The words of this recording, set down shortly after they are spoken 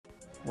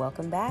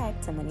Welcome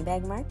back to Money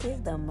Bag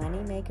Market, the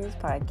Money Makers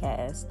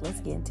Podcast. Let's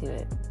get into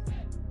it.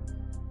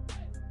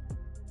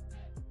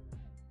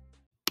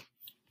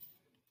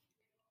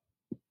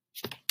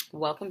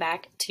 Welcome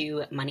back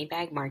to Money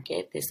Bag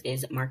Market. This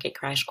is Market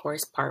Crash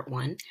Course Part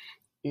 1.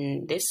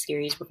 In this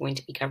series, we're going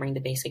to be covering the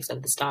basics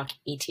of the stock,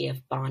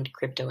 ETF, bond,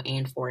 crypto,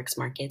 and Forex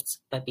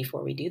markets. But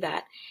before we do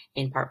that,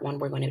 in Part 1,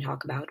 we're going to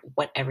talk about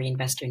what every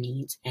investor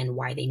needs and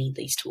why they need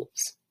these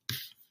tools.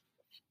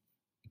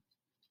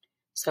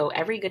 So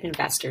every good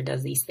investor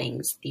does these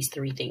things, these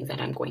 3 things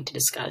that I'm going to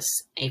discuss.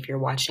 If you're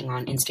watching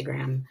on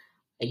Instagram,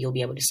 you'll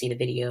be able to see the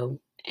video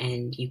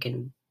and you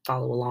can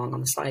follow along on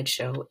the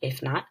slideshow.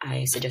 If not,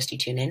 I suggest you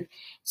tune in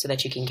so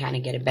that you can kind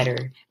of get a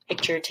better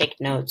picture, take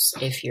notes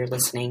if you're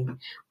listening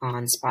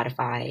on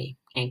Spotify,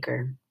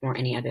 Anchor, or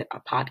any other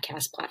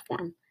podcast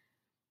platform.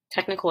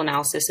 Technical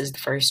analysis is the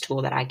first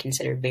tool that I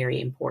consider very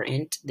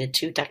important. The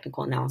 2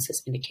 technical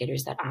analysis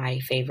indicators that I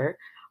favor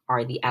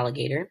are the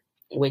alligator,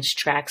 which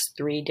tracks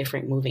 3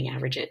 different moving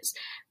averages.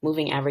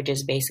 Moving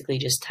averages basically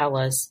just tell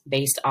us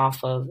based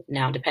off of,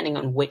 now depending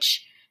on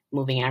which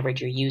moving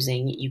average you're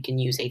using, you can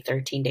use a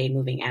 13-day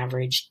moving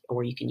average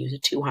or you can use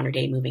a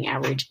 200-day moving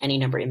average, any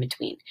number in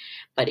between.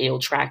 But it'll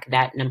track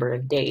that number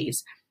of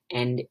days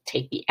and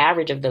take the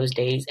average of those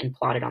days and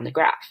plot it on the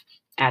graph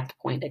at the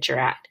point that you're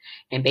at.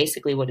 And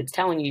basically what it's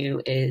telling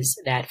you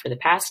is that for the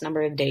past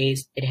number of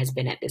days, it has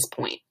been at this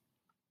point.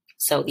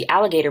 So the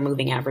alligator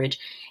moving average,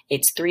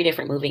 it's 3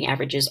 different moving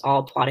averages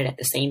all plotted at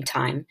the same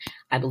time.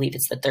 I believe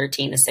it's the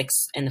 13, the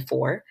 6, and the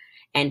 4.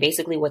 And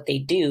basically what they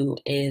do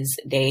is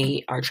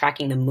they are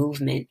tracking the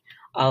movement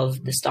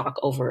of the stock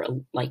over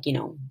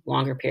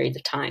longer periods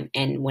of time.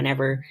 And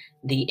whenever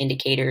the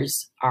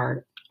indicators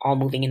are all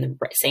moving in the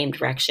same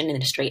direction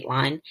in a straight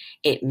line,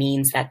 it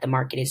means that the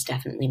market is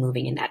definitely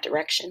moving in that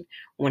direction.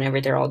 Whenever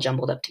they're all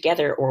jumbled up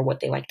together, or what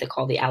they like to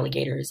call the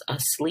alligators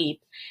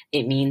asleep,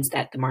 it means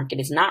that the market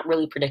is not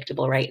really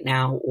predictable right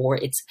now, or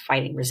it's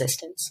fighting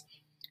resistance.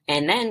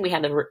 And then we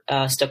have the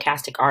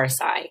stochastic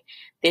RSI.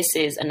 This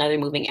is another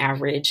moving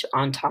average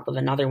on top of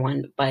another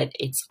one, but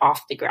it's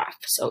off the graph.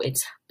 So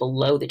it's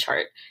below the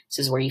chart. This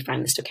is where you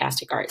find the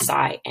stochastic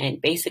RSI.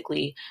 And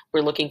basically,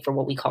 we're looking for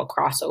what we call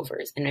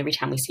crossovers. And every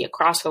time we see a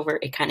crossover,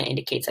 it kind of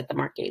indicates that the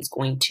market is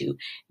going to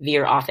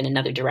veer off in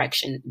another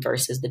direction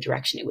versus the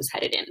direction it was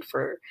headed in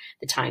for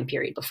the time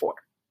period before.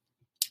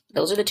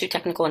 Those are the 2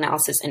 technical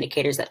analysis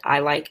indicators that I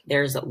like.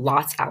 There's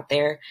lots out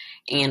there,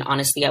 and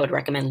honestly, I would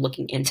recommend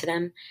looking into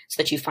them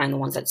so that you find the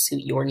ones that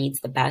suit your needs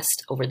the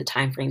best over the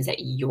time frames that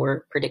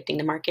you're predicting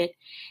the market.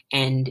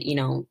 And,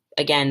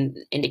 again,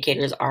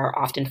 indicators are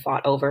often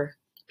fought over.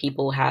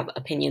 People have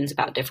opinions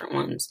about different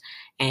ones,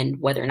 and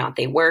whether or not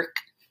they work,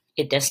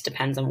 it just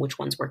depends on which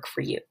ones work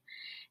for you.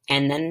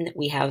 And then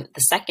we have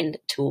the second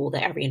tool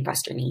that every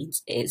investor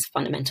needs is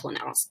fundamental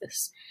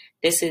analysis.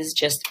 This is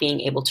just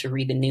being able to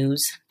read the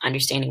news,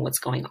 understanding what's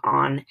going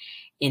on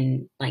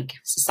in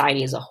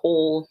society as a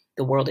whole,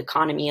 the world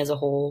economy as a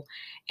whole,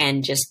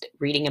 and just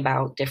reading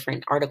about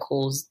different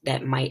articles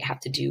that might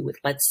have to do with,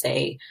 let's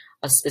say,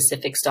 a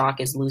specific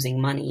stock is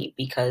losing money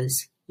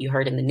because you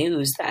heard in the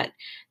news that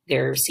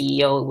their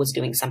CEO was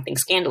doing something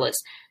scandalous.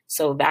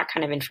 So that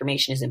kind of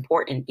information is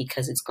important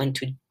because it's going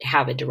to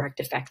have a direct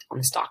effect on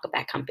the stock of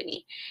that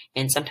company.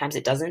 And sometimes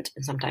it doesn't,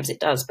 and sometimes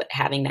it does. But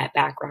having that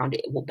background,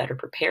 it will better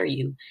prepare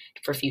you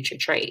for future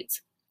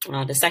trades.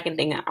 The second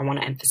thing that I want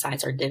to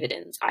emphasize are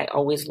dividends. I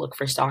always look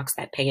for stocks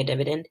that pay a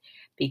dividend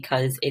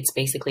because it's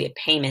basically a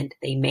payment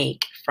they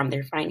make from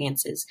their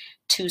finances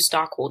to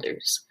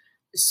stockholders.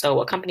 So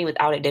a company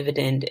without a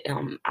dividend,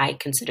 I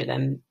consider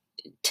them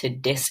to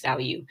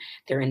disvalue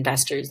their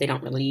investors. They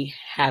don't really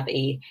have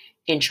a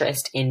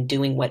interest in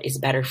doing what is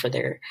better for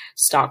their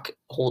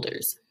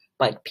stockholders.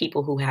 But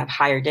people who have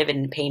higher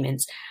dividend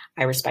payments,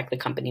 I respect the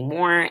company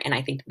more, and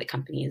I think that the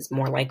company is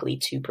more likely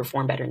to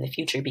perform better in the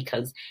future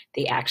because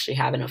they actually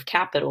have enough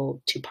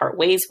capital to part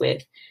ways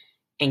with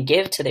and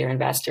give to their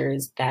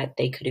investors that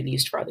they could have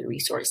used for other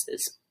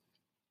resources.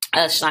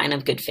 A sign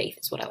of good faith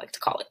is what I like to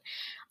call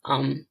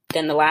it.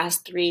 Then the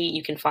last 3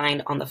 you can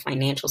find on the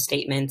financial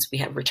statements. We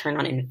have return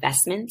on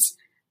investments,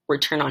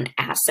 return on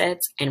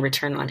assets, and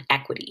return on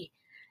equity.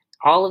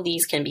 All of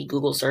these can be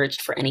Google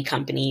searched for any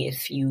company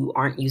if you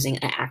aren't using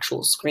an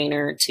actual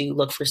screener to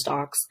look for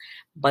stocks.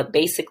 But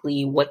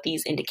basically what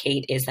these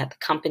indicate is that the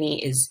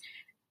company is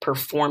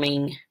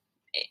performing,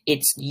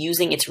 it's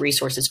using its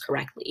resources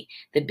correctly.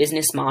 The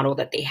business model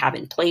that they have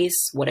in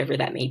place, whatever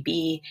that may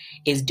be,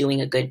 is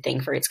doing a good thing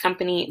for its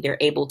company. They're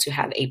able to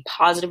have a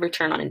positive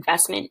return on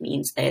investment,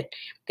 means that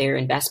their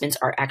investments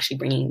are actually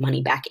bringing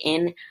money back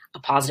in. A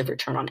positive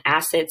return on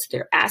assets,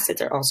 their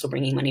assets are also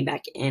bringing money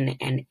back in.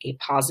 And a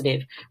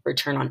positive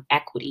return on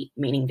equity,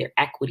 meaning their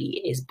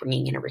equity is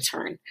bringing in a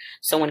return.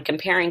 So when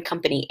comparing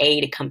company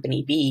A to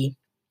company B,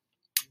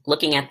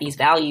 looking at these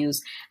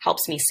values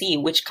helps me see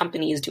which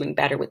company is doing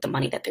better with the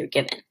money that they're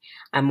given.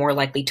 I'm more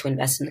likely to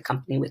invest in the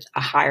company with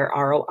a higher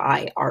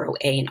ROI, ROA,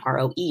 and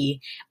ROE,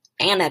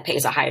 and that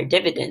pays a higher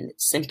dividend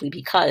simply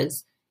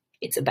because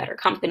it's a better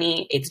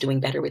company, it's doing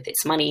better with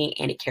its money,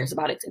 and it cares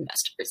about its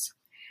investors.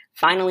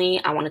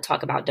 Finally, I want to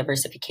talk about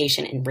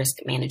diversification and risk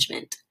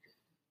management.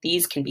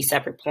 These can be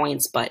separate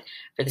points, but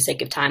for the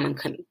sake of time, I'm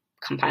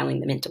compiling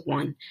them into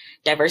one.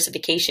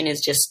 Diversification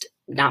is just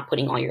not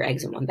putting all your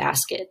eggs in one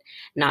basket,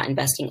 not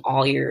investing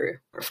all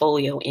your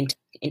portfolio into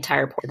the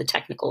entire part of the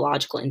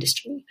technological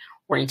industry,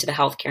 or into the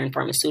healthcare and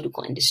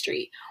pharmaceutical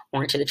industry,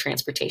 or into the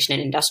transportation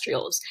and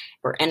industrials,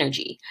 or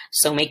energy.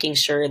 So making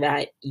sure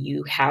that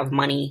you have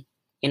money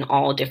in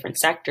all different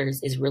sectors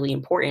is really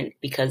important,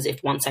 because if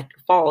one sector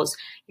falls,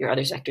 your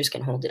other sectors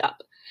can hold it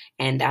up.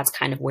 And that's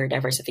kind of where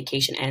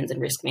diversification ends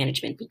and risk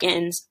management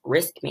begins.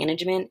 Risk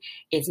management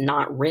is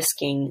not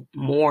risking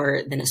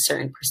more than a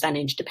certain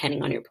percentage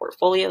depending on your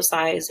portfolio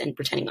size and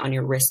depending on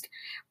your risk,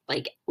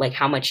 like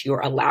how much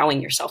you're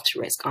allowing yourself to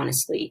risk,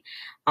 honestly.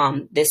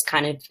 This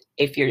kind of,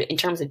 if you're in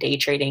terms of day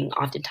trading,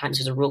 oftentimes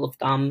there's a rule of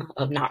thumb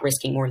of not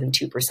risking more than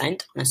 2%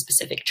 on a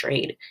specific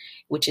trade,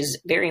 which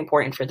is very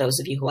important for those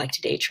of you who like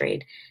to day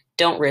trade.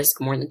 Don't risk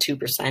more than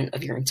 2%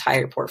 of your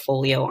entire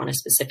portfolio on a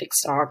specific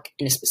stock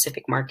in a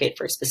specific market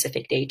for a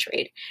specific day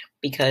trade,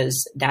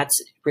 because that's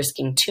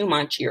risking too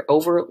much. You're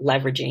over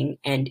leveraging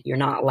and you're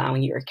not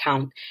allowing your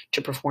account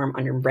to perform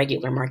under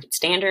regular market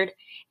standard,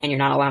 and you're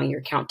not allowing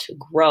your account to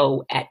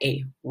grow at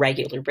a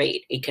regular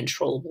rate, a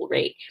controllable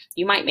rate.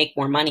 You might make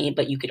more money,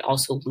 but you could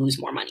also lose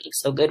more money.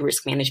 So good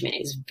risk management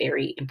is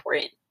very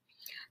important.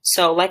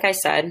 So like I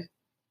said,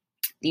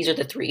 these are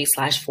the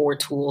 3/4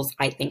 tools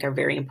I think are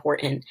very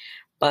important.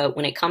 But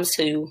when it comes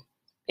to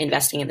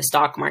investing in the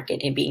stock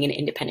market and being an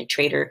independent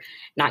trader,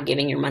 not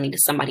giving your money to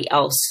somebody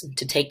else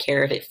to take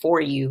care of it for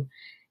you,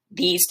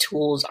 these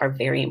tools are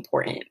very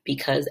important,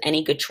 because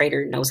any good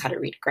trader knows how to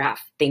read a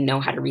graph. They know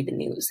how to read the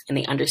news, and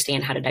they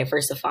understand how to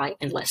diversify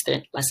and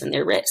lessen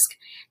their risk.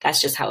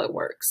 That's just how it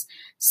works.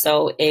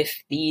 So if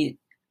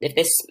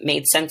this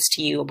made sense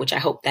to you, which I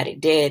hope that it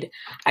did,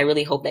 I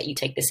really hope that you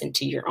take this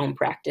into your own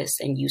practice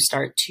and you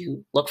start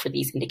to look for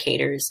these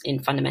indicators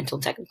in fundamental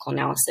technical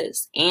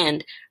analysis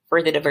and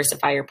further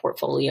diversify your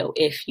portfolio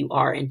if you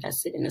are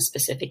invested in a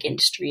specific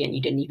industry and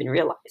you didn't even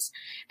realize.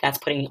 That's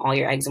putting all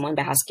your eggs in one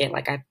basket,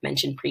 like I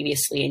mentioned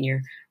previously, and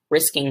you're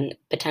risking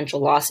potential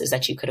losses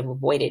that you could have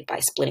avoided by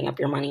splitting up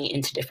your money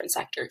into different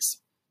sectors.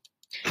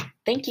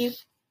 Thank you.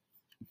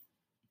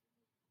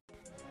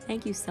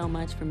 Thank you so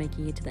much for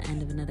making it to the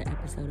end of another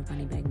episode of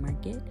Moneybag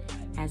Market.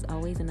 As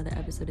always, another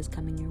episode is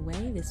coming your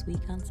way this week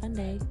on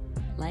Sunday.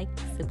 Like,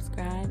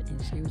 subscribe,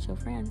 and share with your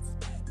friends.